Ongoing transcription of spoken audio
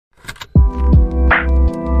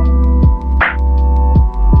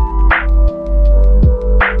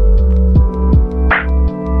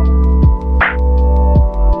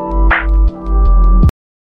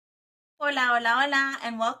Hola,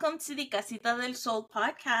 and welcome to the Casita del Sol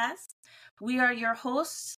podcast. We are your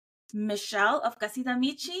hosts, Michelle of Casita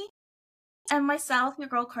Michi, and myself, your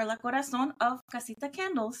girl Carla Corazon of Casita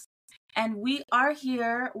Candles. And we are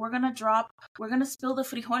here. We're gonna spill the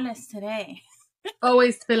frijoles today.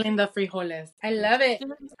 Always spilling the frijoles. I love it.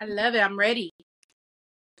 I'm ready.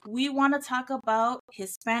 We want to talk about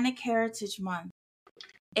Hispanic Heritage Month,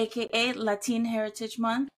 aka Latin Heritage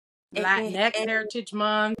Month, Latinx Heritage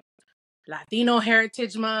Month, Latino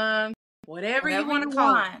Heritage Month, whatever you want to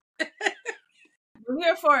call it. We're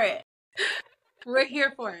here for it. We're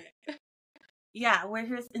here for it. Yeah, we're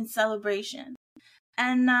here in celebration.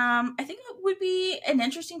 And I think it would be an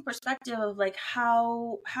interesting perspective of like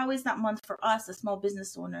how is that month for us as small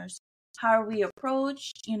business owners? How are we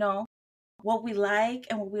approached? What we like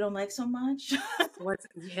and what we don't like so much.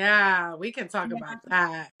 We can talk about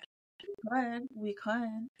that. We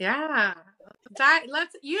could. Yeah.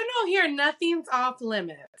 Let's here nothing's off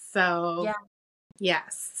limits. So yeah.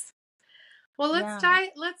 Yes. Well, let's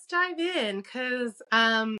dive in because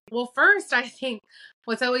first I think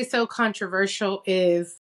what's always so controversial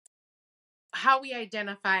is how we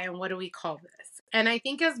identify and what do we call this. And I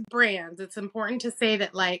think as brands, it's important to say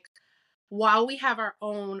that while we have our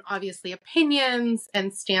own obviously opinions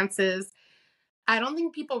and stances, I don't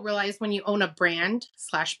think people realize when you own a brand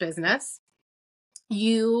 / business,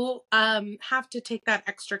 you have to take that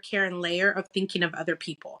extra care and layer of thinking of other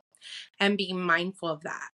people and being mindful of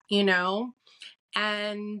that,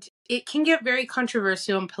 and it can get very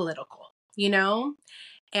controversial and political,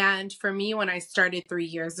 And for me, when I started 3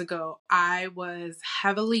 years ago, I was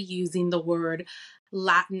heavily using the word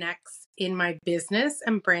Latinx in my business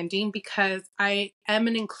and branding because I am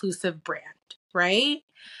an inclusive brand, right?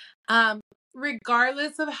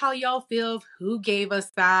 Regardless of how y'all feel, of who gave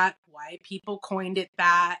us that, why people coined it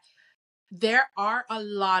that, there are a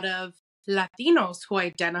lot of Latinos who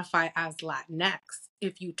identify as Latinx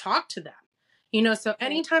if you talk to them. So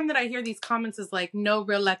anytime that I hear these comments is like, no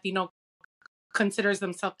real Latino considers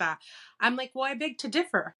themselves that, I'm like, well, I beg to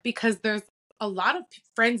differ because there's a lot of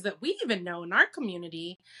friends that we even know in our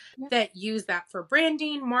community that use that for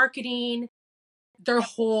branding, marketing, their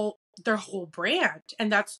whole brand.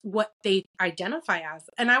 And that's what they identify as.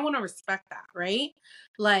 And I want to respect that, right?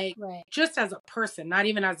 Just as a person, not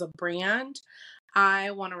even as a brand,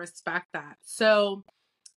 I want to respect that. So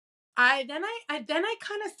I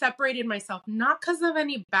kind of separated myself, not because of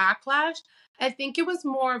any backlash. I think it was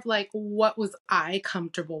more of what was I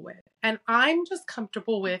comfortable with? And I'm just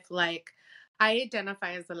comfortable with I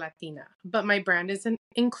identify as a Latina, but my brand isn't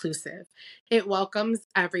inclusive. It welcomes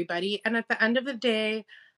everybody. And at the end of the day,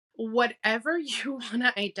 whatever you want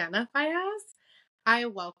to identify as, I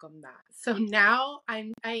welcome that. So now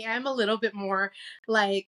I am a little bit more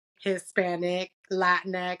Hispanic,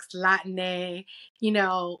 Latinx, Latine.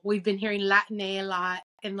 We've been hearing Latine a lot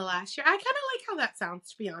in the last year. I kind of like how that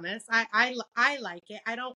sounds, to be honest. I like it.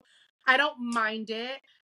 I don't mind it.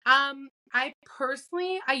 I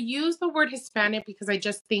personally, I use the word Hispanic because I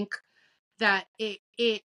just think that it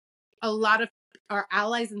a lot of our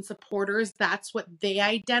allies and supporters, that's what they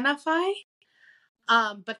identify.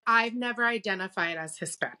 But I've never identified as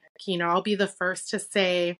Hispanic. I'll be the first to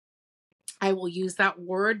say I will use that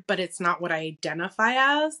word, but it's not what I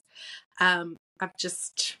identify as. I've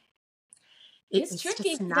just it's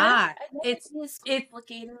tricky. Just not. It's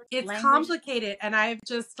complicated. It's complicated, and I've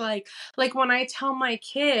just like when I tell my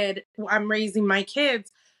kid, I'm raising my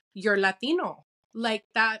kids, you're Latino.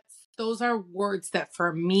 Those are words that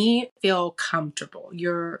for me feel comfortable.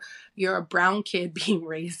 You're a brown kid being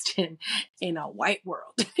raised in a white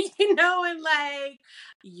world, and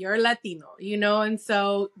you're Latino, and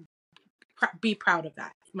so be proud of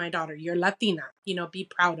that. My daughter, you're Latina, be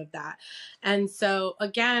proud of that. And so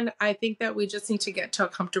again, I think that we just need to get to a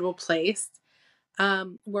comfortable place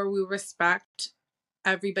where we respect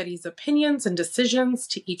everybody's opinions and decisions,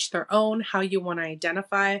 to each their own, how you want to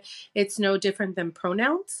identify. It's no different than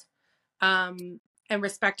pronouns, and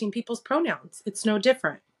respecting people's pronouns. It's no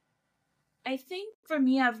different. I think for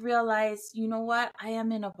me, I've realized, you know what? I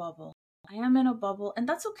am in a bubble, and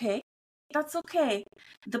that's okay.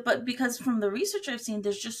 But because from the research I've seen,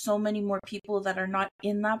 there's just so many more people that are not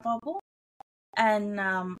in that bubble. And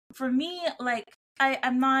for me,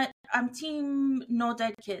 I'm team no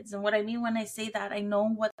dead kids. And what I mean when I say that, I know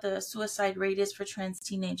what the suicide rate is for trans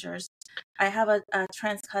teenagers. I have a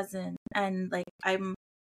trans cousin, and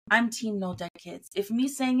I'm team no dead kids. If me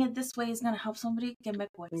saying it this way is gonna help somebody, get me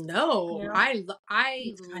quick. No, I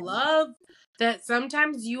love that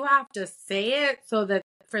sometimes you have to say it so that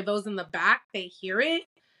for those in the back, they hear it.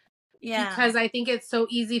 Yeah. Because I think it's so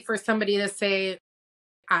easy for somebody to say,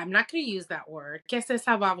 I'm not going to use that word. ¿Qué es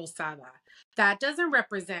esa babosada? That doesn't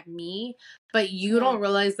represent me, but you Yeah. don't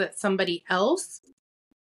realize that somebody else,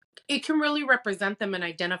 it can really represent them and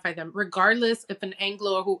identify them, regardless if an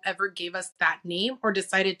Anglo or whoever gave us that name or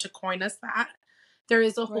decided to coin us that. There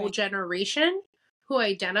is a whole Right. generation who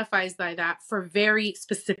identifies by that for very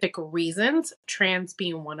specific reasons, trans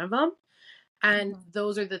being one of them. And Mhm.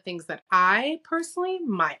 those are the things that I personally,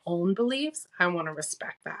 my own beliefs, I want to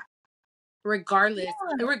respect that. Yeah.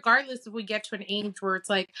 Regardless if we get to an age where it's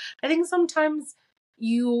like, I think sometimes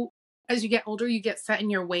you, as you get older, you get set in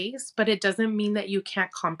your ways, but it doesn't mean that you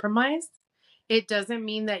can't compromise. It doesn't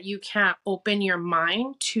mean that you can't open your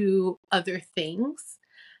mind to other things.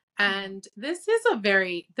 Mhm. And this is a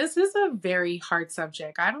very hard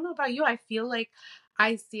subject. I don't know about you. I feel like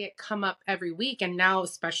I see it come up every week. And now,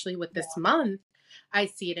 especially with this month, I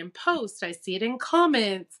see it in posts, I see it in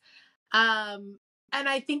comments. And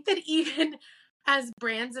I think that even as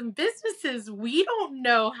brands and businesses, we don't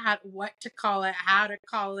know what to call it, how to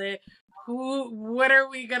call it, what are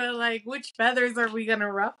we gonna like, which feathers are we gonna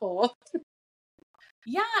ruffle?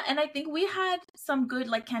 Yeah, and I think we had some good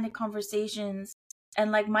like candid conversations,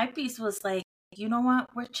 and like my piece was like, you know what?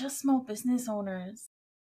 We're just small business owners.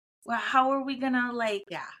 Well, how are we gonna like?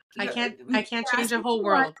 Yeah, I You're, can't I can't you're change a asking whole too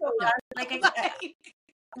much world. of No. us. Like,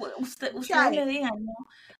 Like, ustedes try. me digan, you know?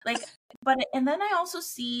 Like, but and then I also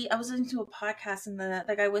see I was listening to a podcast and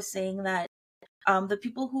the guy was saying that the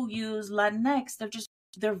people who use Latinx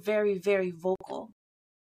they're very very vocal.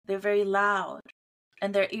 They're very loud,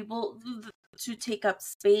 and they're able to take up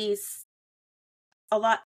space a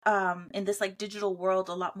lot in this like digital world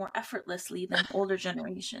a lot more effortlessly than older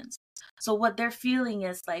generations. So what they're feeling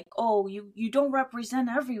is like, oh, you don't represent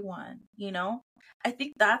everyone, you know? I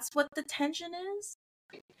think that's what the tension is.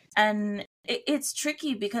 And it's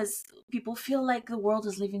tricky because people feel like the world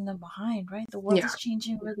is leaving them behind, right? The world Yeah. is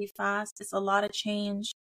changing really fast. It's a lot of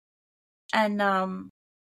change. And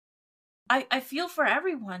I feel for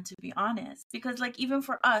everyone, to be honest, because like even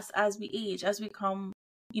for us as we age, as we come,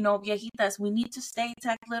 you know, viejitas, we need to stay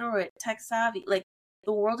tech literate, tech savvy. Like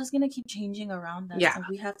the world is gonna keep changing around us, Yeah. and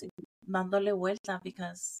we have to keep dándole vuelta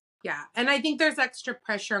because Yeah. And I think there's extra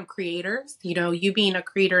pressure on creators. You know, you being a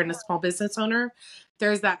creator and a small business owner,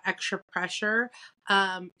 there's that extra pressure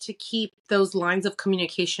to keep those lines of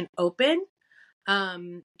communication open,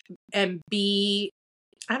 um, and be,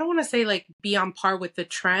 I don't want to say like be on par with the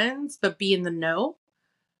trends, but be in the know.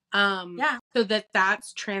 yeah, So that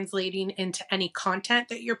that's translating into any content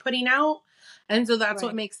that you're putting out. And so that's what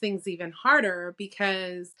right, makes things even harder,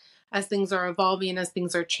 because as things are evolving, as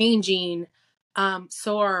things are changing,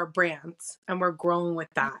 so are our brands, and we're growing with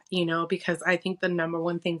that, you know, because I think the number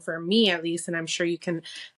one thing for me, at least, and I'm sure you can,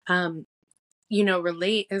 um,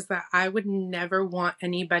 relate, is that I would never want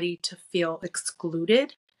anybody to feel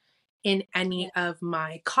excluded in yeah, any of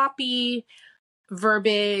my copy,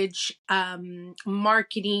 verbiage,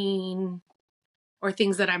 marketing, or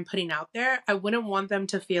things that I'm putting out there. I wouldn't want them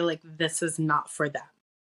to feel like this is not for them,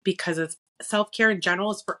 because it's self-care in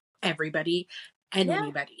general is for everybody and yeah.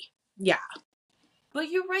 anybody. Yeah. But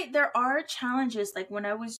you're right. There are challenges. Like when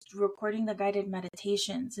I was recording the guided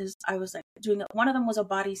meditations, is I was like doing it. One of them was a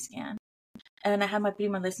body scan, and I had my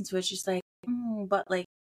prima listen to it. She's like, but like,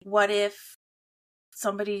 what if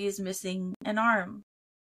somebody is missing an arm?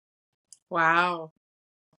 Wow.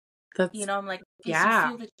 You That's, know, I'm like, because you yeah.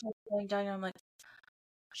 feel the chill going down. And I'm like,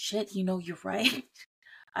 shit. You know, you're right.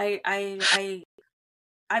 I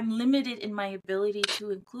I'm limited in my ability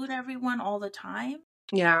to include everyone all the time.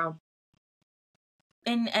 Yeah.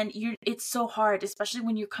 And you're it's so hard, especially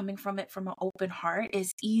when you're coming from it from an open heart.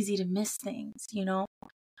 It's easy to miss things, you know.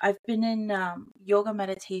 I've been in yoga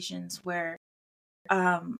meditations where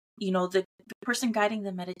the person guiding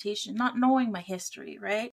the meditation, not knowing my history,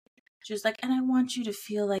 right? She was like, and I want you to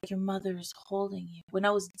feel like your mother is holding you, when I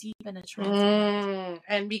was deep in a trance of meditation.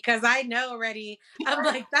 And because I know already, I'm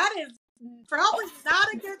like, that is probably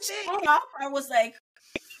not a good thing. Shut up. I was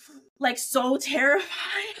like so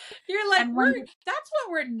terrified. You're like, And when that's what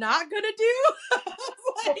we're not gonna do. but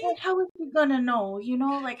Like, like how is she gonna know? You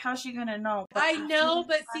know, like how's she gonna know? But I after know, that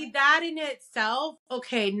but see that in itself,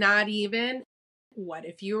 okay, not even. What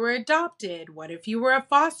if you were adopted? What if you were a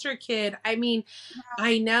foster kid? I mean,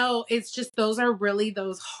 I know it's just those are really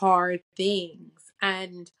those hard things.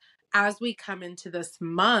 And as we come into this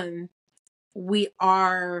month, we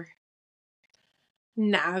are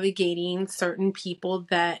navigating certain people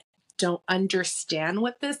that don't understand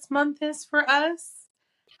what this month is for us.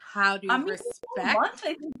 How I to mean, this whole month respect.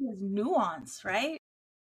 I think is nuance, right?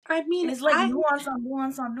 I mean, It's like nuance on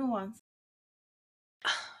nuance on nuance.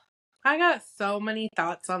 I got so many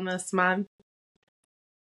thoughts on this month.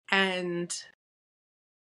 And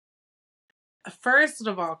first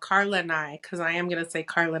of all, Carla and I, because I am going to say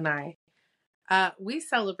Carla and I, we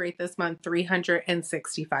celebrate this month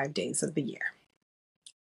 365 days of the year,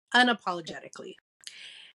 unapologetically.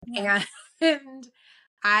 Yes. And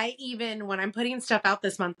I even, when I'm putting stuff out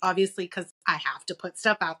this month, obviously, because I have to put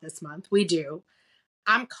stuff out this month, we do.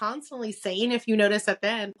 I'm constantly saying, if you notice at the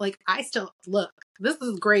end, like, I still, look, this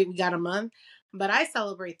is great. We got a month, but I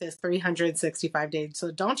celebrate this 365 days. So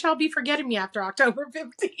don't y'all be forgetting me after October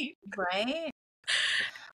 15th. Right?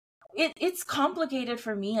 It's complicated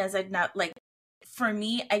for me as I've not like for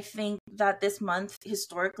me, I think that this month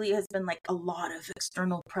historically has been like a lot of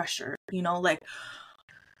external pressure, like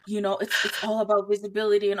it's all about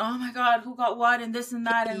visibility and oh my god, who got what and this and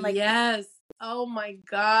that and like Yes. Oh my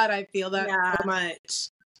God. I feel that yeah. so much.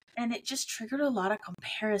 And it just triggered a lot of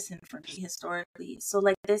comparison for me historically. So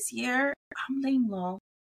like this year, I'm laying low.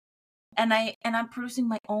 And I'm producing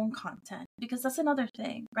my own content because that's another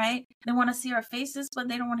thing, right? They want to see our faces, but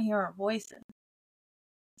they don't want to hear our voices.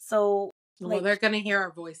 So Well, they're going to hear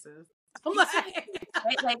our voices. exactly,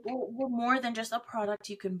 right? Like we're more than just a product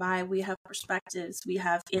you can buy. We have perspectives, we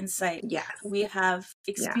have insight, Yes. we have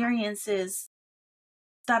experiences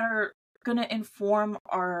that are going to inform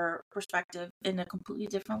our perspective in a completely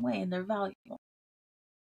different way, and they're valuable.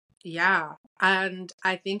 Yeah. And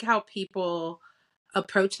I think how people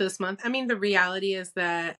approach this month, I mean, the reality is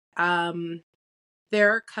that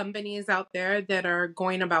there are companies out there that are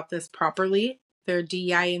going about this properly. Their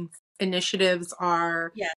DEI initiatives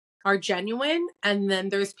are genuine, and then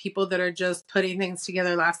there's people that are just putting things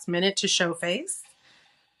together last minute to show face.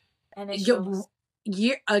 And it shows.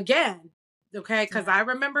 Again, okay, because I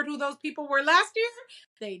remembered who those people were last year.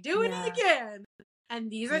 They do it again. And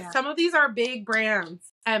these are some of these are big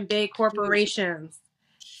brands and big corporations.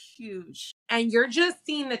 Huge. And you're just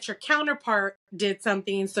seeing that your counterpart did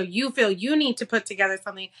something, so you feel you need to put together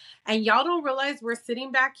something. And y'all don't realize we're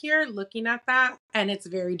sitting back here looking at that, and it's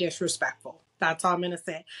very disrespectful. That's all I'm gonna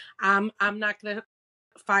say. I'm not gonna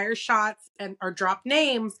fire shots or drop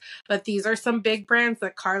names, but these are some big brands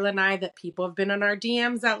that Carla and I, that people have been on our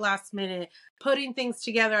DMs at last minute, putting things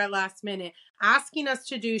together at last minute, asking us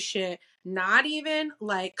to do shit, not even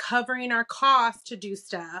like covering our costs to do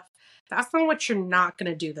stuff. That's not what you're not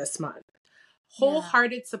going to do this month.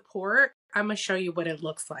 Wholehearted support. I'm going to show you what it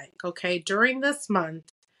looks like. Okay. During this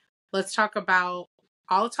month, I'll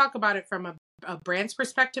talk about it from a brand's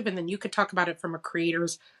perspective, and then you could talk about it from a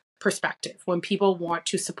creator's perspective when people want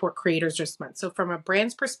to support creators this month. So from a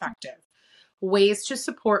brand's perspective, ways to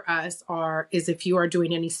support us is if you are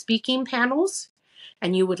doing any speaking panels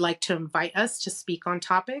and you would like to invite us to speak on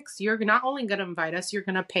topics, you're not only going to invite us, you're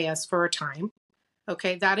going to pay us for a time.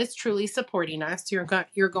 Okay, that is truly supporting us. You're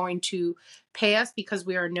going to pay us because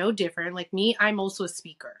we are no different. Like me, I'm also a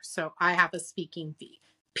speaker, so I have a speaking fee,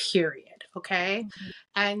 period. Okay. Mm-hmm.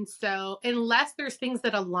 And so unless there's things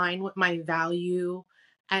that align with my value,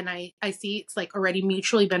 and I see it's like already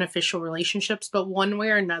mutually beneficial relationships, but one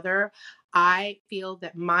way or another, I feel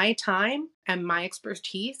that my time and my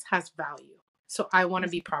expertise has value. So I want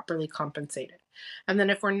to be properly compensated. And then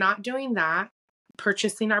if we're not doing that,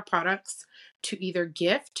 purchasing our products to either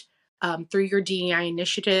gift through your DEI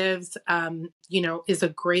initiatives, is a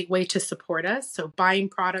great way to support us. So buying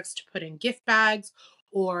products to put in gift bags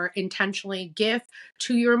or intentionally gift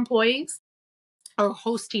to your employees, or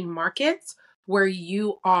hosting markets where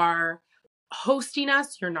you are hosting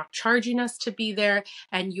us, you're not charging us to be there,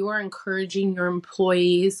 and you are encouraging your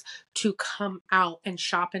employees to come out and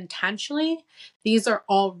shop intentionally. These are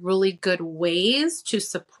all really good ways to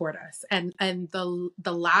support us. And the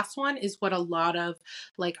last one is what a lot of,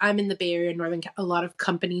 like, I'm in the Bay Area, a lot of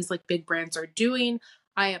companies like big brands are doing.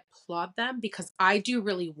 I applaud them because I do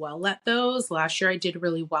really well at those. Last year I did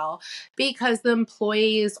really well because the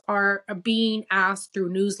employees are being asked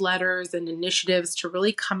through newsletters and initiatives to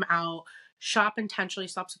really come out, shop intentionally,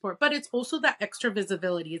 shop support. But it's also that extra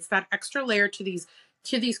visibility. It's that extra layer to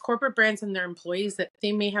these corporate brands and their employees that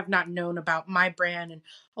they may have not known about my brand and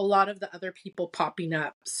a lot of the other people popping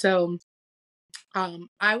up. So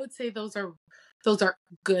I would say those are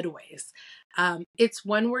good ways. It's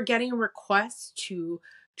when we're getting requests to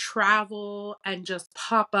travel and just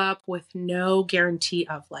pop up with no guarantee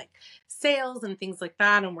of like sales and things like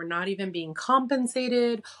that, and we're not even being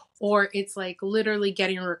compensated, or it's like literally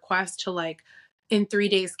getting a request to like, in 3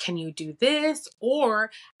 days, can you do this? Or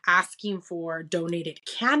asking for donated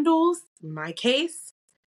candles, in my case.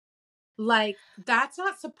 Like, that's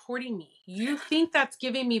not supporting me. You think that's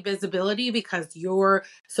giving me visibility because you're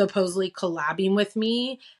supposedly collabing with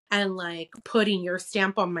me and like putting your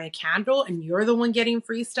stamp on my candle and you're the one getting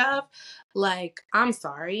free stuff. Like, I'm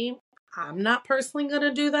sorry. I'm not personally going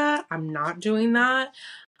to do that. I'm not doing that.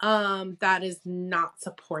 That is not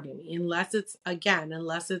supporting me unless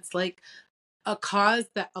it's like a cause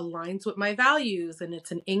that aligns with my values and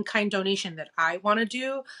it's an in-kind donation that I want to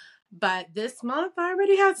do. But this month I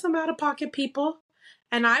already had some out-of-pocket people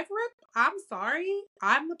and I'm sorry.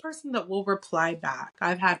 I'm the person that will reply back.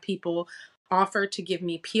 I've had people offer to give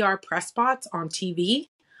me PR press spots on TV,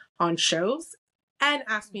 on shows, and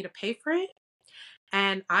ask me to pay for it.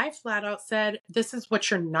 And I flat out said, this is what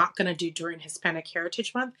you're not going to do during Hispanic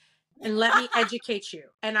Heritage Month. And let me educate you.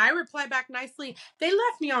 And I replied back nicely. They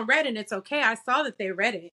left me on red and it's okay. I saw that they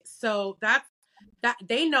read it. So that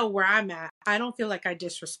they know where I'm at. I don't feel like I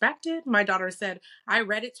disrespected. My daughter said I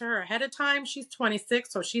read it to her ahead of time. She's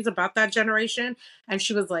 26, so she's about that generation. And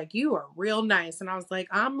she was like, you are real nice. And I was like,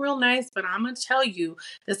 I'm real nice, but I'm going to tell you,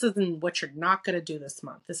 this isn't what you're not going to do this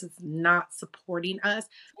month. This is not supporting us.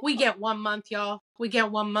 We get 1 month, y'all. We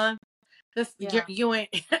get 1 month. This Yeah. you ain't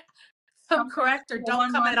come correct or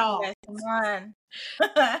don't come at all. Come on. So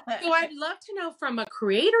I'd love to know from a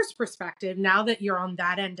creator's perspective, now that you're on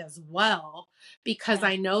that end as well, because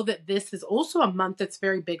I know that this is also a month that's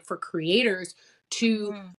very big for creators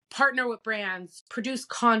to partner with brands, produce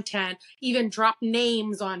content, even drop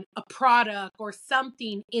names on a product or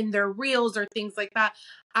something in their reels or things like that.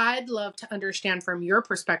 I'd love to understand from your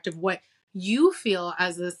perspective what you feel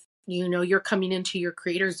as this, you're coming into your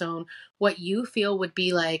creator zone, what you feel would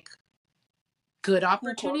be like good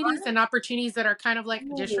opportunities and opportunities that are kind of like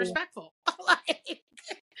disrespectful. Like,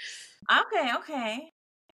 okay.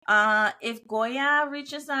 If Goya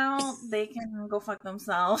reaches out, they can go fuck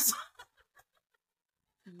themselves.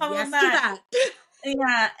 Yes to that.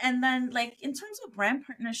 Yeah, and then like in terms of brand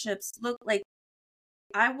partnerships, look, like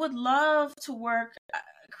I would love to work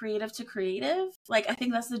creative to creative. Like I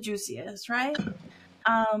think that's the juiciest, right?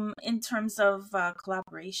 In terms of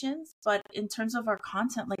collaborations, but in terms of our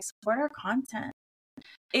content, like support our content.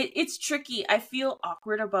 It's tricky. I feel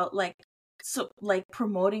awkward about like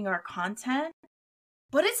promoting our content,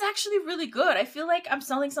 but it's actually really good. I feel like I'm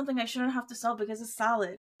selling something I shouldn't have to sell because it's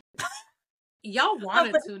solid. Y'all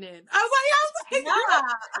want to tune in. I was like, yeah.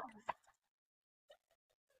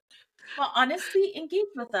 Well, honestly, engage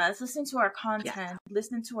with us. Listen to our content.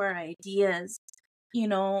 Listen to our ideas.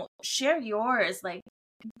 Share yours. Like,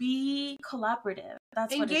 be collaborative.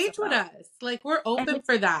 That's what engage it's about. with us. Like we're open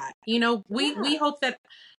for that. We hope that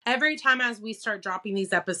every time as we start dropping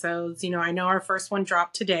these episodes, I know our first one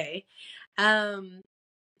dropped today.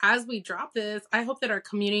 As we drop this, I hope that our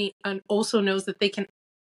community also knows that they can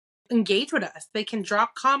engage with us. They can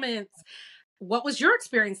drop comments. What was your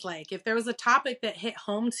experience like? If there was a topic that hit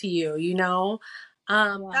home to you,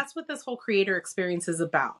 that's what this whole creator experience is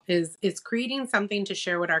about, is creating something to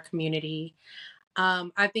share with our community.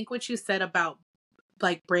 I think what you said about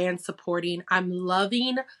like brand supporting, I'm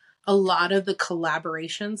loving a lot of the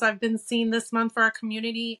collaborations I've been seeing this month for our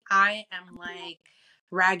community. I am like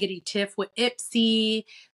Raggedy Tiff with Ipsy,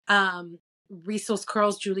 Resource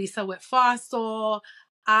Curls Julissa with Fossil.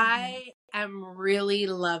 I am really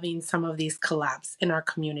loving some of these collabs in our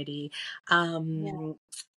community.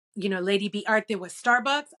 Lady B Arte with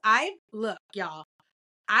Starbucks. Look, y'all,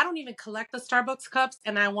 I don't even collect the Starbucks cups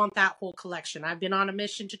and I want that whole collection. I've been on a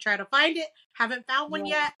mission to try to find it. Haven't found one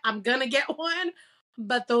yet. I'm going to get one,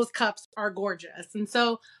 but those cups are gorgeous. And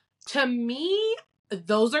so to me,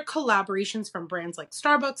 those are collaborations from brands like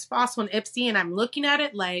Starbucks, Fossil, and Ipsy. And I'm looking at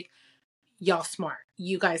it like, y'all smart.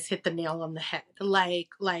 You guys hit the nail on the head. Like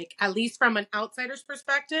at least from an outsider's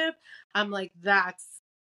perspective, I'm like, that's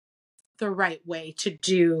the right way to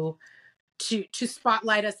do to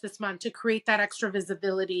spotlight us this month, to create that extra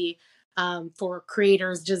visibility for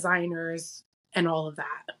creators, designers, and all of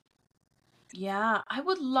that. Yeah, I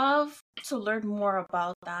would love to learn more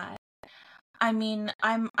about that. I mean,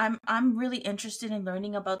 I'm really interested in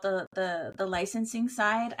learning about the licensing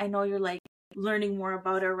side. I know you're like learning more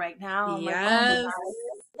about it right now. I'm like, oh my God,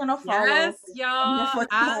 I'm gonna follow. Yes, y'all.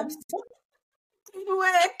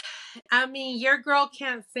 I mean, your girl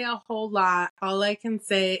can't say a whole lot. All I can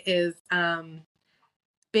say is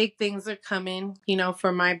big things are coming,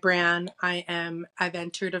 for my brand. I've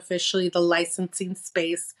entered officially the licensing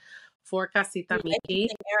space for Casita Miki.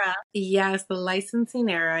 Yes, the licensing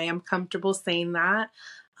era. I am comfortable saying that.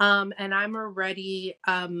 And I'm already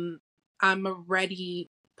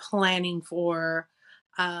planning for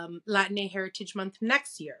Latin Heritage Month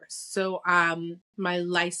next year. So my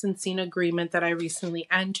licensing agreement that I recently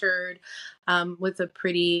entered with a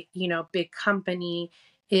pretty, big company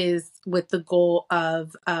is with the goal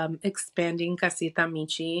of expanding Casita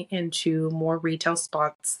Michi into more retail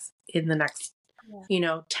spots in the next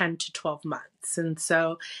 10 to 12 months. And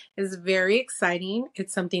so it's very exciting.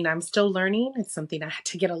 It's something I'm still learning. It's something I had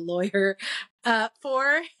to get a lawyer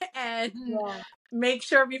for and Yeah. make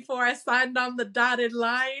sure before I signed on the dotted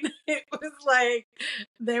line, it was like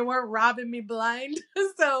they weren't robbing me blind.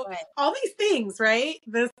 So Right. all these things, right?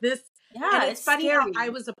 This and Yeah, it's it's funny how scary. I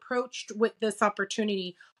was approached with this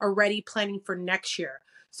opportunity already planning for next year.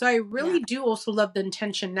 So I Yeah, really do also love the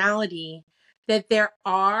intentionality that there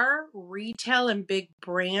are retail and big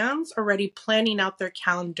brands already planning out their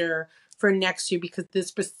calendar for next year, because this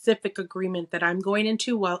specific agreement that I'm going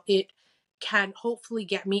into, while it can hopefully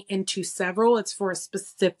get me into several, it's for a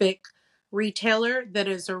specific retailer that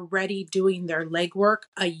is already doing their legwork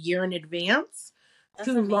a year in advance that's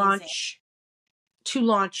to amazing.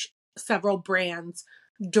 launch several brands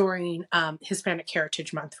during Hispanic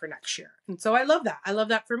Heritage Month for next year. And so I love that. I love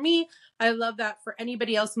that for me. I love that for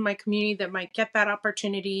anybody else in my community that might get that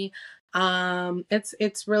opportunity.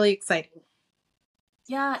 It's really exciting.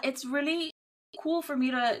 Yeah, it's really cool for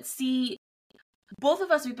me to see both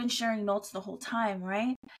of us. We've been sharing notes the whole time,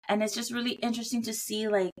 right? And it's just really interesting to see,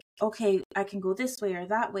 like, okay, I can go this way or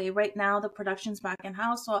that way. Right now, the production's back in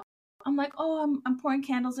house, so I'm like, oh, I'm pouring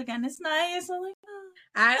candles again. It's nice. I'm like, oh.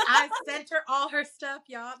 I sent her all her stuff,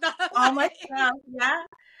 y'all. All my stuff. Yeah,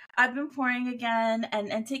 I've been pouring again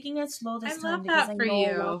and taking it slow I this time love because that I for know last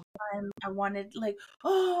you. time I wanted, like,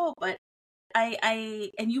 oh, but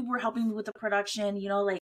I and you were helping me with the production.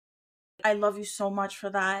 Like, I love you so much for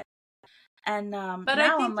that. And But I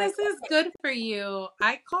now I'm think like, this is good for you.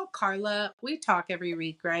 I call Carla. We talk every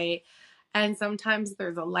week, right? And sometimes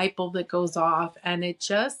there's a light bulb that goes off, and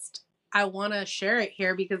I want to share it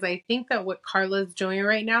here because I think that what Carla's doing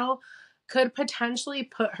right now could potentially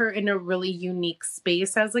put her in a really unique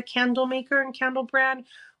space as a candle maker and candle brand,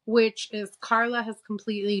 which is Carla has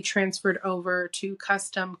completely transferred over to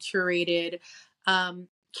custom curated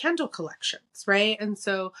candle collections, right? And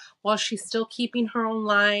so while she's still keeping her own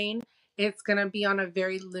line, it's going to be on a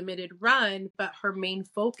very limited run, but her main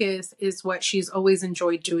focus is what she's always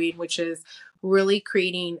enjoyed doing, which is really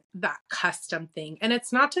creating that custom thing. And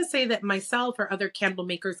it's not to say that myself or other candle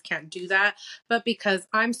makers can't do that, but because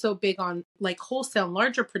I'm so big on like wholesale and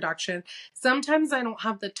larger production, sometimes I don't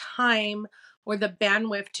have the time or the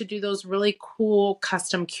bandwidth to do those really cool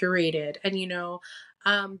custom curated.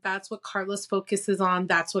 And that's what Carlos focuses on.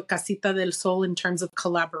 That's what Casita del Sol, in terms of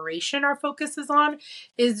collaboration, our focus is on,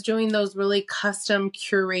 is doing those really custom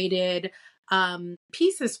curated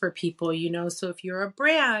pieces for people. So if you're a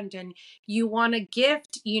brand and you want to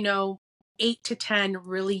gift, 8 to 10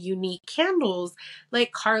 really unique candles,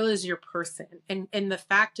 like Carla's your person. And the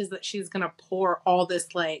fact is that she's gonna pour all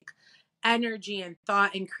this like energy and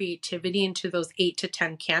thought and creativity into those 8 to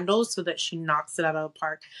 10 candles so that she knocks it out of the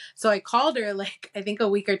park. So I called her like I think a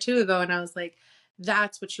week or two ago, and I was like,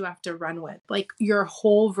 that's what you have to run with. Like your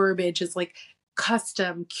whole verbiage is like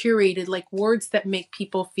custom curated, like words that make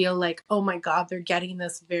people feel like, oh my God, they're getting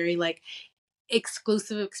this very like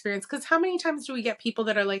exclusive experience. Because how many times do we get people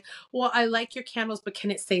that are like, well, I like your candles, but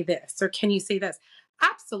can it say this, or can you say this?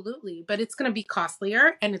 Absolutely, but it's going to be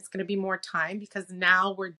costlier and it's going to be more time, because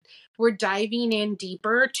now we're diving in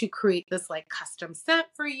deeper to create this like custom scent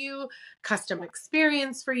for you, custom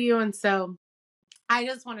experience for you. And so I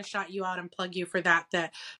just want to shout you out and plug you for that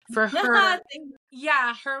for her.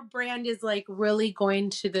 Yeah, her brand is like really going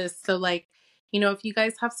to this. So like, if you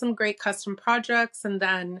guys have some great custom projects, and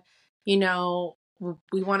then,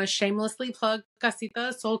 we want to shamelessly plug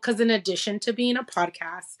Casita Sol, because in addition to being a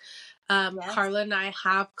podcast, yes, Carla and I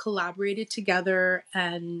have collaborated together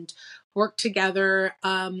and worked together,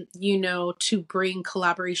 to bring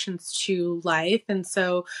collaborations to life. And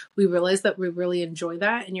so we realized that we really enjoy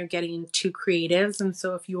that, and you're getting two creatives. And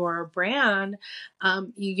so if you are a brand,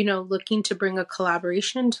 looking to bring a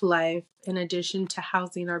collaboration to life, in addition to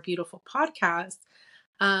housing our beautiful podcast,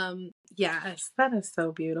 yes, that is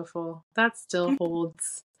so beautiful. That still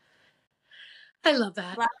holds. I love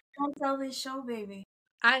that. don't tell this show, baby.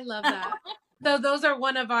 I love that. So that's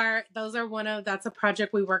a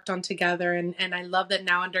project we worked on together, and I love that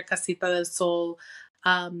now under Casita del Sol,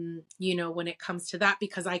 when it comes to that,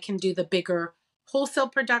 because I can do the bigger wholesale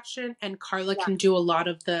production and Carla Yeah, can do a lot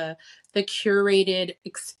of the curated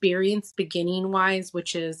experience beginning wise,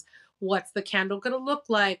 which is what's the candle going to look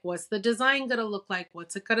like? What's the design going to look like?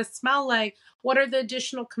 What's it going to smell like? What are the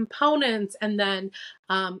additional components? And then,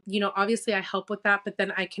 obviously I help with that, but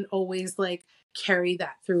then I can always like carry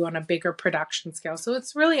that through on a bigger production scale. So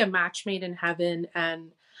it's really a match made in heaven.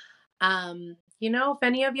 And if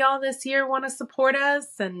any of y'all this year want to support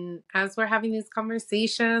us, and as we're having these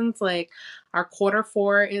conversations, like our quarter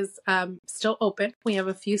 4 is still open. We have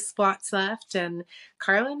a few spots left, and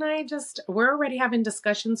Carla and I we're already having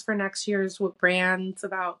discussions for next year's with brands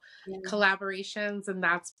about collaborations, and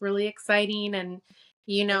that's really exciting. And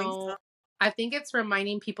I think it's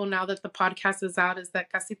reminding people now that the podcast is out is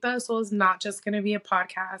that Casita de Sol is not just going to be a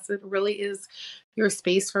podcast. It really is your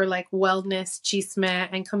space for like wellness, chisme,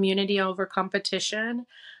 and community over competition.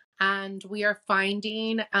 And we are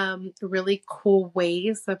finding really cool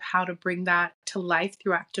ways of how to bring that to life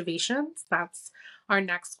through activations. That's our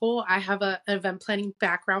next goal. I have an event planning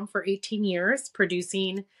background for 18 years,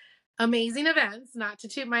 producing amazing events, not to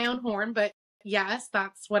toot my own horn, but yes,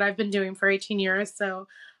 that's what I've been doing for 18 years. So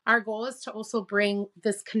our goal is to also bring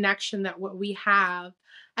this connection that what we have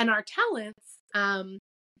and our talents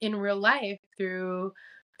in real life through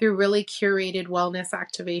really curated wellness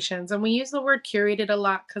activations. And we use the word curated a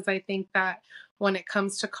lot because I think that when it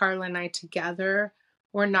comes to Carla and I together,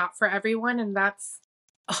 we're not for everyone, and that's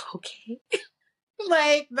okay.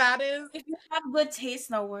 Like that is, if you have good taste,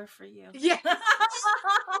 no word for you. Yeah.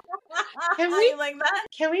 Can we like that?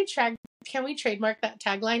 Can we trademark that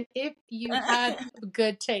tagline? If you had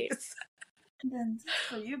good taste, then this is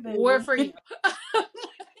for you, baby. we're for you.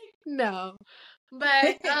 No,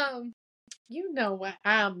 but you know what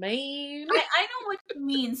I mean. I know what you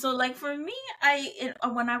mean. So like for me,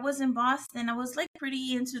 when I was in Boston, I was like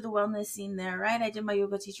pretty into the wellness scene there, right? I did my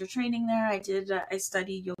yoga teacher training there. I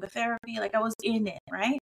studied yoga therapy. Like I was in it,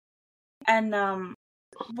 right? And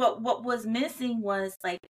what was missing was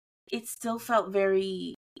like it still felt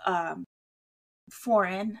very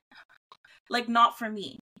foreign, like not for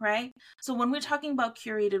me, right? So when we're talking about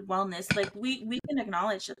curated wellness, like we can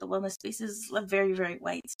acknowledge that the wellness space is a very, very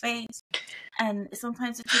white space, and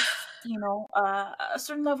sometimes it takes a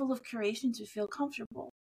certain level of curation to feel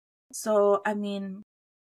comfortable. So I mean,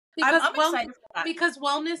 because I'm excited for that. Because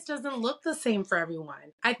wellness doesn't look the same for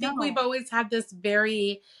everyone. I think No. we've always had this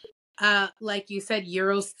very like you said,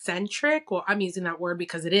 Eurocentric. Well, I'm using that word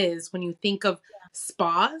because it is. When you think of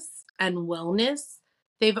spas and wellness,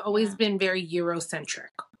 they've always been very Eurocentric,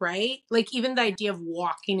 right? Like even the idea of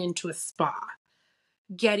walking into a spa,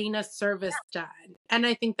 getting a service done. And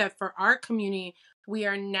I think that for our community, we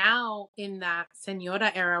are now in that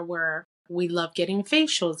senora era where we love getting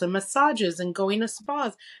facials and massages and going to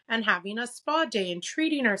spas and having a spa day and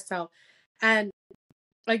treating ourselves. And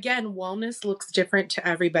again, wellness looks different to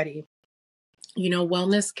everybody.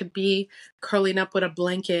 Wellness could be curling up with a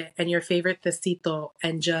blanket and your favorite tecito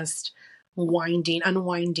and just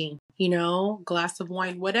unwinding, glass of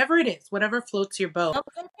wine, whatever it is, whatever floats your boat.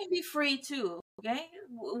 Some can be free too, okay?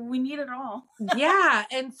 We need it all. Yeah,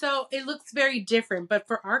 and so it looks very different. But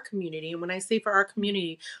for our community, and when I say for our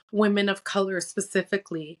community, women of color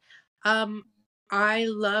specifically, I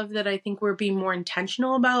love that. I think we're being more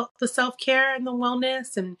intentional about the self-care and the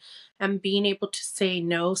wellness and being able to say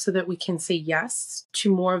no so that we can say yes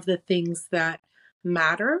to more of the things that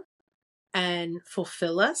matter and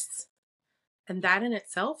fulfill us. And that in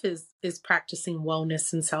itself is practicing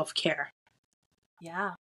wellness and self-care.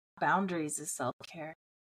 Yeah. Boundaries is self-care.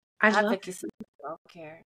 Advocacy is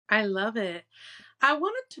self-care. I love it. I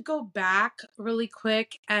wanted to go back really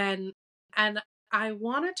quick and I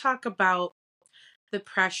want to talk about the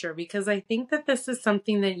pressure, because I think that this is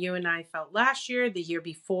something that you and I felt last year, the year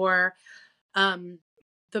before, the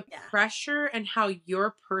pressure and how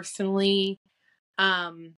you're personally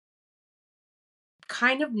kind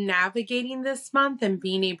of navigating this month and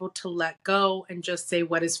being able to let go and just say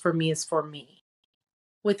what is for me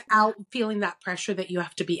without feeling that pressure that you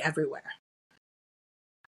have to be everywhere.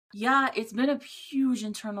 Yeah, it's been a huge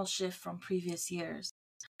internal shift from previous years.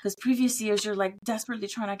 Because previous years you're like desperately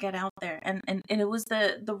trying to get out there, and it was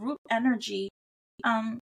the root energy.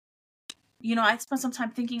 I spent some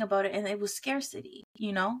time thinking about it, and it was scarcity.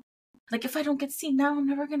 Like if I don't get seen now, I'm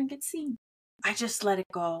never gonna get seen. I just let it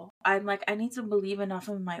go. I'm like, I need to believe enough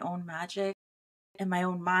in my own magic, in my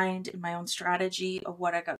own mind, in my own strategy of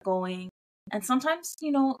what I got going. And sometimes,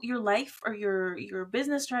 your life or your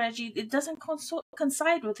business strategy, it doesn't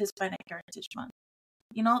coincide with Hispanic Heritage Month.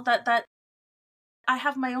 That I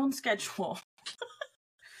have my own schedule.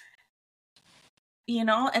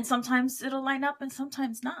 And sometimes it'll line up and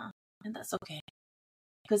sometimes not. And that's okay.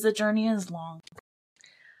 Because the journey is long.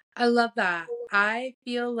 I love that. I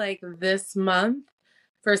feel like this month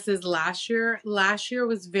versus last year. Last year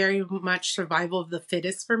was very much survival of the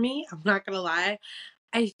fittest for me. I'm not going to lie.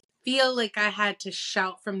 I feel like I had to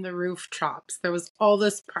shout from the rooftops. There was all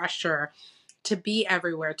this pressure to be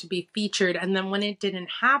everywhere, to be featured. And then when it didn't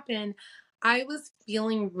happen, I was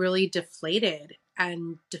feeling really deflated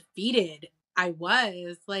and defeated. I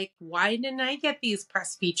was like, why didn't I get these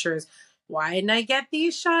press features? Why didn't I get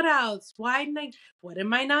these shout outs? What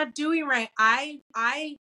am I not doing right?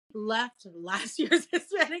 I left last year's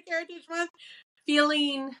Hispanic Heritage Month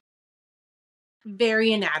feeling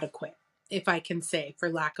very inadequate, if I can say, for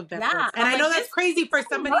lack of better Yeah, words. And I'm I like know this. that's crazy for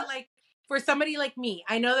somebody What? like me.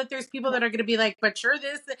 I know that there's people that are going to be like, but you're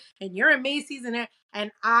this and you're a Macy's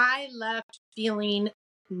and I left feeling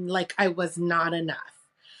like I was not enough.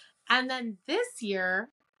 And then this year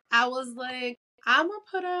I was like, I'm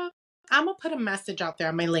gonna put a message out there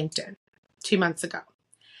on my LinkedIn 2 months ago.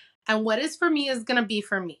 And what is for me is going to be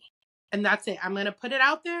for me. And that's it. I'm going to put it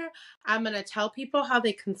out there. I'm going to tell people how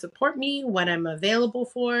they can support me, what I'm available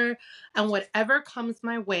for, and whatever comes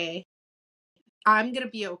my way, I'm going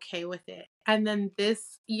to be okay with it. And then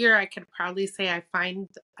this year I could proudly say I found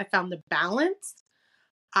the balance.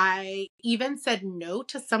 I even said no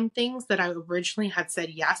to some things that I originally had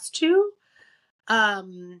said yes to,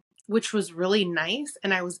 which was really nice.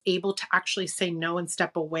 And I was able to actually say no and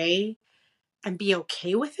step away and be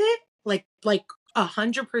okay with it. Like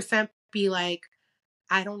 100% be like,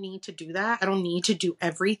 I don't need to do that. I don't need to do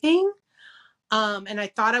everything. And I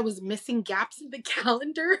thought I was missing gaps in the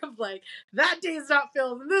calendar of like, that day is not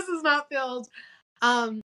filled and this is not filled.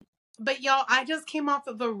 But y'all, I just came off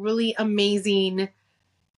of a really amazing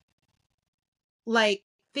like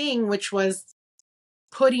thing, which was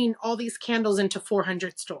putting all these candles into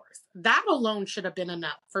 400 stores. That alone should have been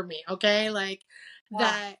enough for me. Okay. Like Wow.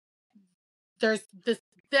 that there's this,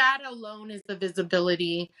 that alone is the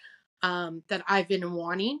visibility that I've been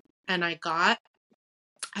wanting and I got.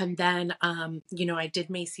 And then, I did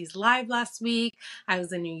Macy's Live last week. I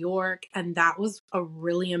was in New York, and that was a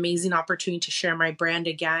really amazing opportunity to share my brand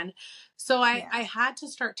again. So Yeah. I had to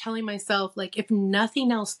start telling myself, like, if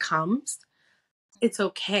nothing else comes, it's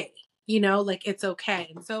okay. Like it's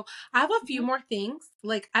okay. And so I have a few Mhm. more things,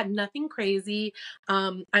 like nothing crazy.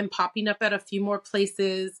 I'm popping up at a few more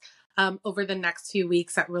places over the next few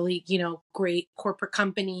weeks at really, great corporate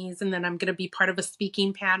companies. And then I'm going to be part of a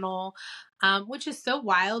speaking panel, which is so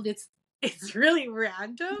wild. It's really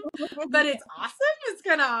random, but it's awesome. It's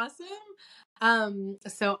kind of awesome.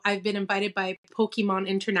 So I've been invited by Pokemon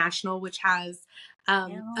International, which has a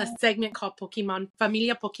Yeah. segment called Pokemon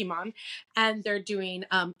Familia Pokemon, and they're doing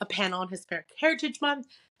a panel on Hispanic Heritage Month.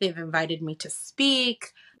 They've invited me to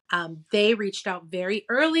speak. They reached out very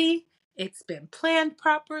early. It's been planned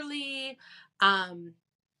properly.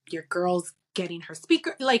 Your girl's getting her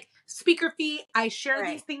speaker fee. I share these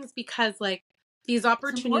Right. things because like these It's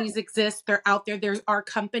opportunities important. exist. They're out there. There are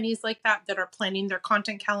companies like that are planning their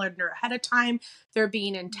content calendar ahead of time. They're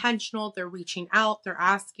being intentional. They're reaching out. They're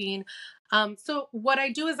asking. So what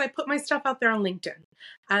I do is I put my stuff out there on LinkedIn,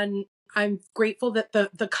 and I'm grateful that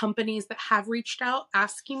the companies that have reached out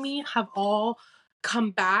asking me have all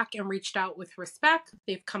come back and reached out with respect.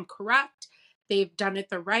 They've come correct. They've done it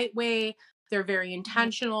the right way. They're very Mhm.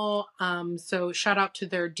 intentional. So shout out to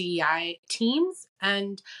their DEI teams.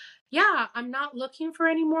 And yeah, I'm not looking for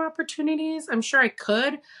any more opportunities. I'm sure I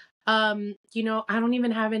could. I don't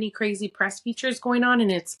even have any crazy press features going on,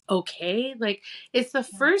 and it's okay. Like, it's the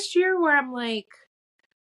Yeah. first year where I'm like,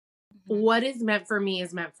 Mhm. what is meant for me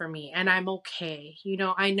is meant for me, and I'm okay.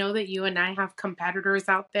 I know that you and I have competitors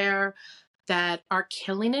out there that are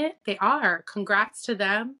killing it. They are. Congrats to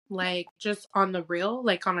them. Like, just on the real,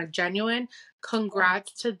 like on a genuine, Yeah.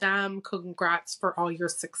 congrats to them. Congrats for all your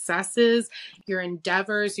successes, your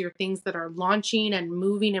endeavors, your things that are launching and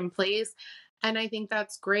moving in place. And I think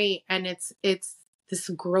that's great. And it's this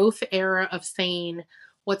growth era of saying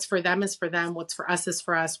what's for them is for them, what's for us is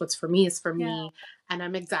for us, what's for me is for Yeah. me. And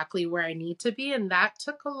I'm exactly where I need to be. And that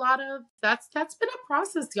took a lot of that's been a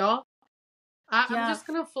process, y'all. I'm Yeah. just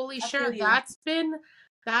gonna fully I share feel you. that's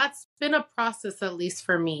been a process, at least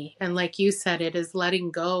for me. And like you said, it is letting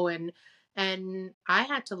go, and I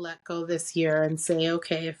had to let go this year and say,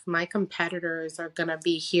 okay, if my competitors are gonna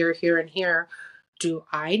be here, here, and here, do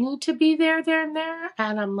I need to be there, there, and there?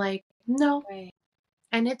 And I'm like, no, Right.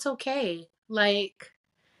 and it's okay. Like,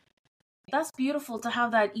 That's beautiful to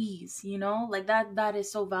have that ease, like that is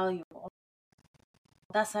so valuable.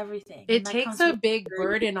 That's everything. it And that takes comes a from big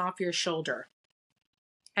maturity. burden off your shoulder.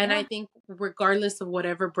 And I Yeah. think regardless of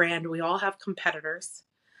whatever brand, we all have competitors.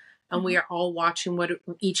 And we Hmm. are all watching what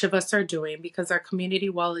each of us are doing, because our community,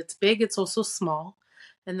 while it's big, it's also small.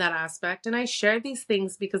 in that aspect. And I share these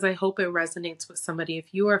things because I hope it resonates with somebody.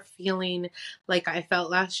 If you are feeling like I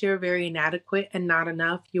felt last year, very inadequate and not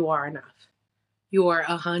enough, you are enough. You are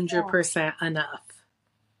 100% enough.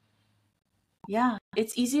 Yeah,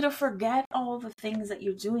 it's easy to forget all the things that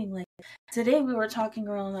you're doing. Like today, we were talking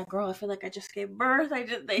around like, girl, I feel like I just gave birth. They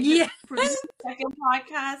just Yeah. produced a second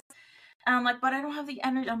podcast, and I'm like, but I don't have the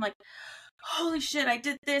energy. I'm like, holy shit, I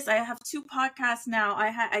did this. I have 2 podcasts now.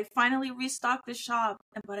 I finally restocked the shop,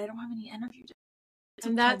 but I don't have any energy to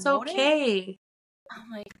And that's promote it. okay.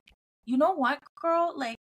 I'm like, you know what, girl?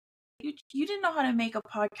 Like, you didn't know how to make a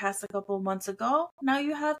podcast a couple of months ago. Now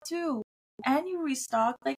you have 2, and you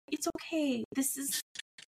restocked. Like, it's okay. This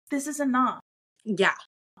is enough. Yeah.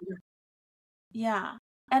 Yeah.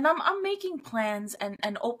 And I'm making plans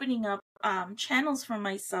and opening up channels for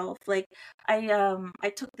myself. Like I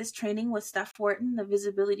took this training with Steph Wharton, the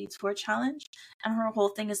Visibility Tour Challenge, and her whole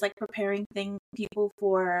thing is like preparing people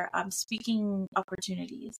for speaking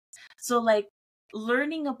opportunities. So like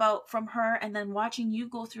learning about from her and then watching you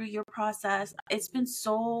go through your process, it's been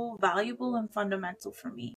so valuable and fundamental for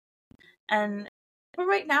me. And but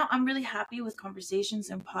right now I'm really happy with conversations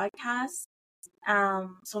and podcasts.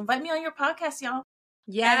 So invite me on your podcast, y'all.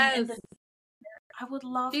 Yes. And I would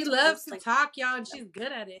love She to loves host to like talk, y'all, and she's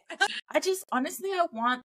good at it. I just honestly I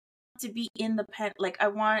want to be in the pen like I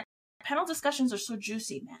want panel discussions are so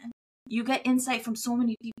juicy, man. You get insight from so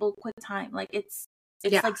many people quick time. Like it's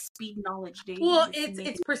Yeah. like speed knowledge dating. Well, It's it's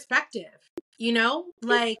amazing. perspective, you know?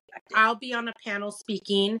 Like I'll be on a panel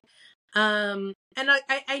speaking. And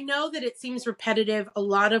I know that it seems repetitive. A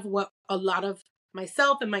lot of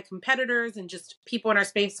myself and my competitors and just people in our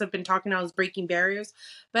space have been talking about is breaking barriers.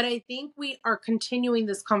 But I think we are continuing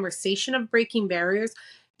this conversation of breaking barriers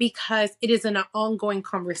because it is an ongoing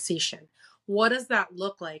conversation. What does that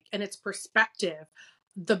look like? And it's perspective.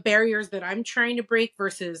 The barriers that I'm trying to break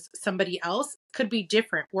versus somebody else could be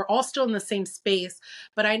different. We're all still in the same space,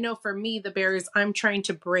 but I know for me, the barriers I'm trying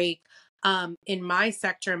to break in my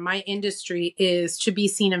sector, in my industry, is to be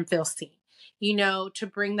seen and feel seen. You know, to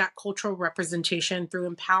bring that cultural representation through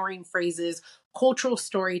empowering phrases, cultural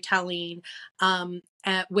storytelling,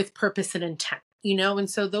 with purpose and intent. You know, and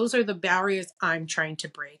so those are the barriers I'm trying to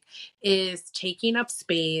break: is taking up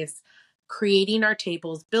space, creating our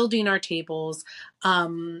tables, building our tables.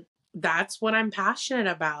 That's what I'm passionate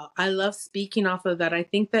about. I love speaking off of that. I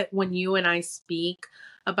think that when you and I speak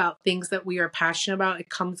about things that we are passionate about, it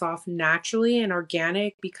comes off naturally and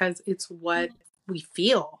organic because it's what we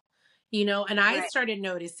feel, you know? And I Right. started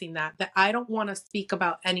noticing that I don't want to speak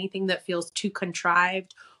about anything that feels too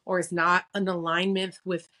contrived or is not in alignment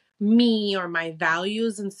with me or my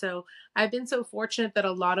values. And so I've been so fortunate that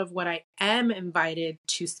a lot of what I am invited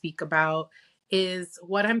to speak about is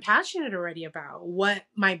what I'm passionate already about, what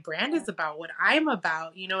my brand is about, what I'm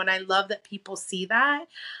about, you know, and I love that people see that.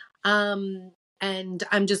 And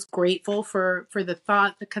I'm just grateful for the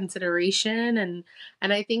thought, the consideration, and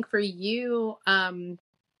I think for you,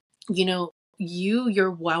 you know,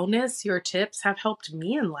 your wellness, your tips have helped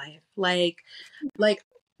me in life. Like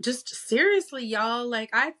just seriously, y'all, like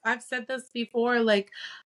I've said this before, like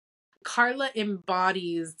Carla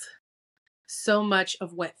embodies so much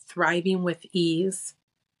of what thriving with ease,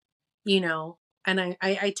 you know, and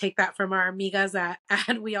I take that from our amigas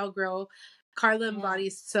at We All Grow. Carla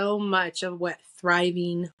embodies so much of what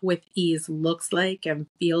thriving with ease looks like and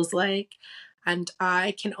feels like. And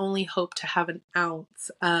I can only hope to have an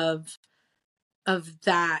ounce of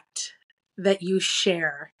that you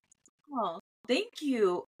share. Oh, thank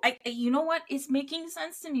you. You know what? It's making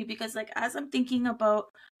sense to me because like as I'm thinking about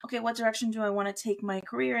okay, what direction do I want to take my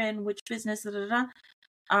career in, which business, da, da,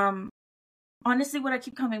 da, honestly what I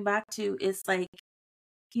keep coming back to is like,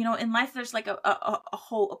 you know, in life there's like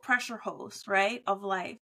a pressure hose, right? Of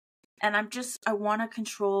life. And I want to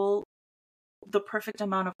control the perfect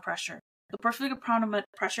amount of pressure. The perfect amount of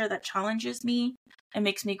pressure that challenges me and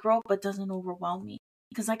makes me grow but doesn't overwhelm me.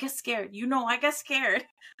 Because I get scared. You know, I get scared.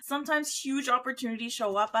 Sometimes huge opportunities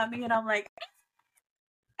show up at me and I'm like,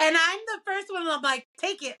 and I'm the first one. I'm like,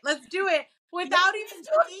 take it, let's do it, without even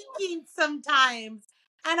thinking sometimes.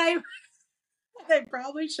 And I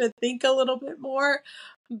probably should think a little bit more,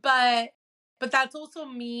 but that's also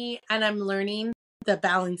me, and I'm learning the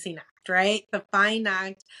balancing act, right? The fine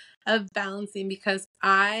act of balancing, because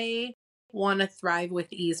I want to thrive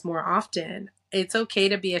with ease more often. It's okay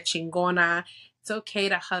to be a chingona. It's okay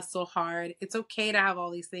to hustle hard. It's okay to have all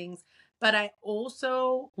these things, but I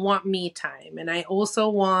also want me time, and I also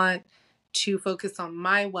want to focus on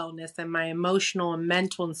my wellness and my emotional and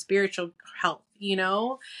mental and spiritual health. you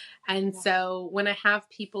know? And so when I have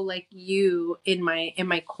people like you in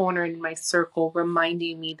my corner, in my circle,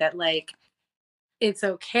 reminding me that like it's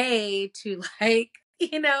okay to like,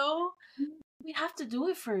 you know, we have to do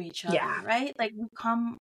it for each other, yeah, right? Like we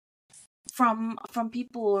come from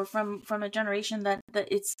people or from a generation that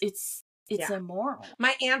it's yeah. immoral.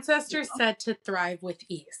 My You ancestors know? said to thrive with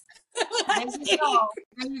ease. There you go.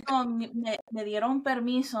 There you go. Me dieron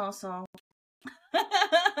permiso, so.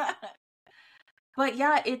 But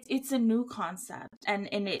yeah, it's a new concept, and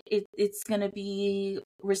it's gonna be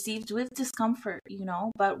received with discomfort, you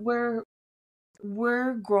know. But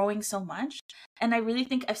we're growing so much, and I really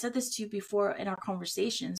think I've said this to you before in our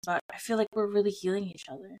conversations, but I feel like we're really healing each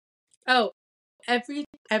other. Oh,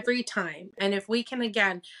 every time. And if we can,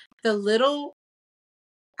 again, the little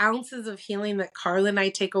ounces of healing that Carla and I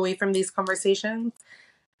take away from these conversations,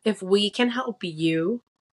 if we can help you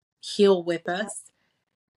heal with us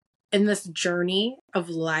in this journey of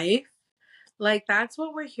life, like that's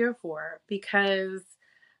what we're here for. Because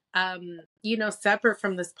you know, separate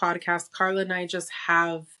from this podcast, Carla and I just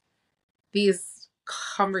have these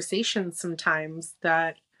conversations sometimes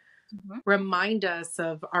that remind us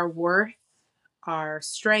of our worth, our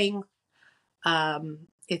strength.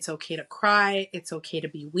 It's okay to cry. It's okay to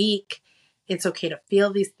be weak. It's okay to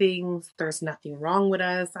feel these things. There's nothing wrong with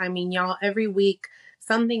us. I mean, y'all, every week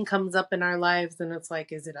something comes up in our lives and it's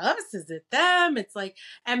like, is it us? Is it them? It's like,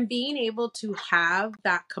 and being able to have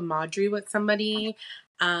that camaraderie with somebody,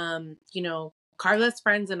 you know, Carla's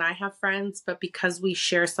friends and I have friends, but because we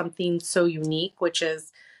share something so unique, which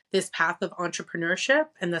is this path of entrepreneurship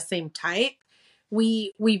and the same type,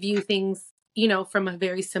 we view things, you know, from a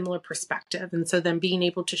very similar perspective. And so then being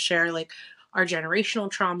able to share like our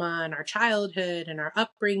generational trauma and our childhood and our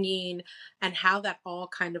upbringing and how that all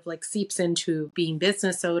kind of like seeps into being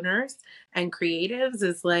business owners and creatives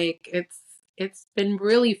is like, it's been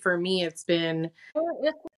really, for me, it's been,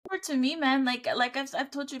 It's similar to me, man. Like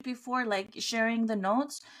I've told you before, like sharing the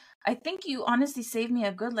notes. I think you honestly saved me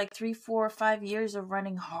a good like 3, 4, 5 years of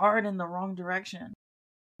running hard in the wrong direction.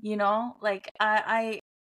 You know, like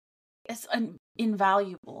it's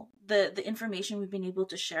invaluable. The information we've been able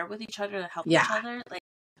to share with each other to help yeah, each other, like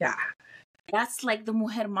yeah. that's like the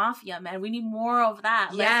mujer mafia, man. We need more of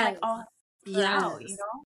that. Let's like Yes. all help each other out, you Yes.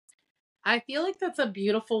 know? I feel like that's a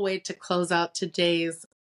beautiful way to close out today's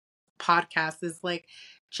podcast, is like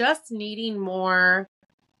just needing more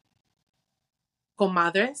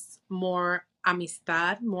comadres, more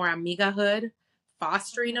amistad, more amigahood,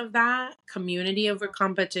 fostering of that, community over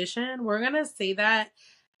competition. We're going to say that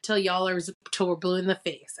till y'all are, till we're blue in the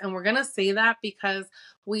face. And we're going to say that because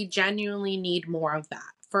we genuinely need more of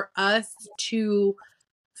that for us to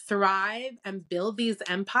thrive and build these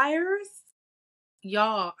empires.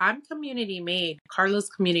 Y'all, I'm community made. Carla's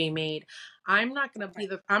community made. I'm not gonna be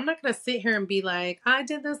I'm not gonna sit here and be like, I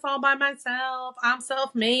did this all by myself. I'm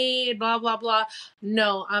self-made, blah, blah, blah.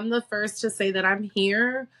 No, I'm the first to say that I'm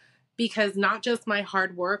here because not just my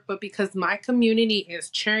hard work, but because my community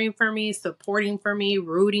is cheering for me, supporting for me,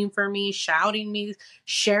 rooting for me, shouting me,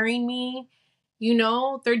 sharing me. You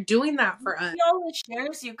know, they're doing that for us. We always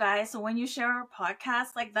shares, you guys. So when you share our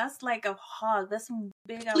podcast, like that's like a hug. That's un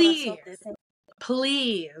big Please. abrazote.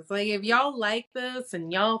 Please, like if y'all like this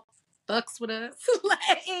and y'all fucks with us,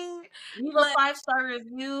 like, Leave a 5-star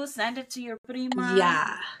review. Send it to your prima.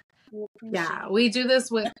 yeah, We appreciate yeah, it. we do this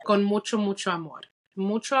with con mucho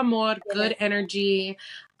amor, good energy,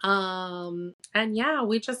 and yeah,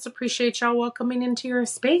 we just appreciate y'all welcoming into your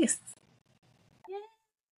space. Yeah.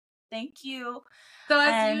 Thank you. So as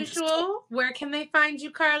And usual, where can they find you,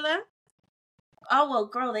 Carla? oh well,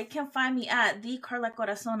 girl, they can find me at the Carla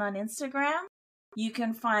Corazon on Instagram. You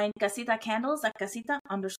can find Casita Candles at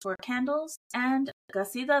Casita_candles and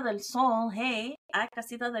Casita del Sol, hey, at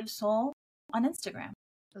Casita del Sol on Instagram.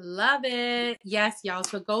 Love it. Yes, y'all.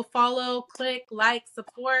 So go follow, click, like,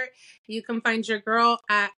 support. You can find your girl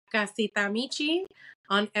at Casita Michi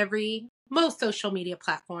on most social media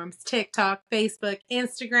platforms: TikTok, Facebook,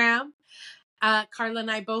 Instagram. Carla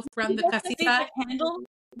and I both run the Casita. Candle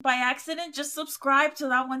by accident, just subscribe to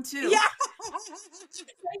that one too. Yeah.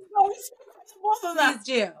 Both of them. Please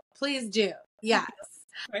do. Please do. Yes.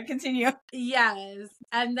 Right, continue. Yes.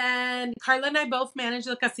 And then Carla and I both manage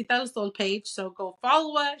the Casita del Sol page. So go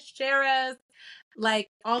follow us, share us, like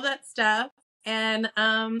all that stuff. And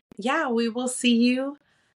yeah, we will see you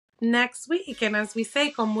next week. And as we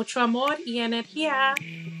say, con mucho amor y energía.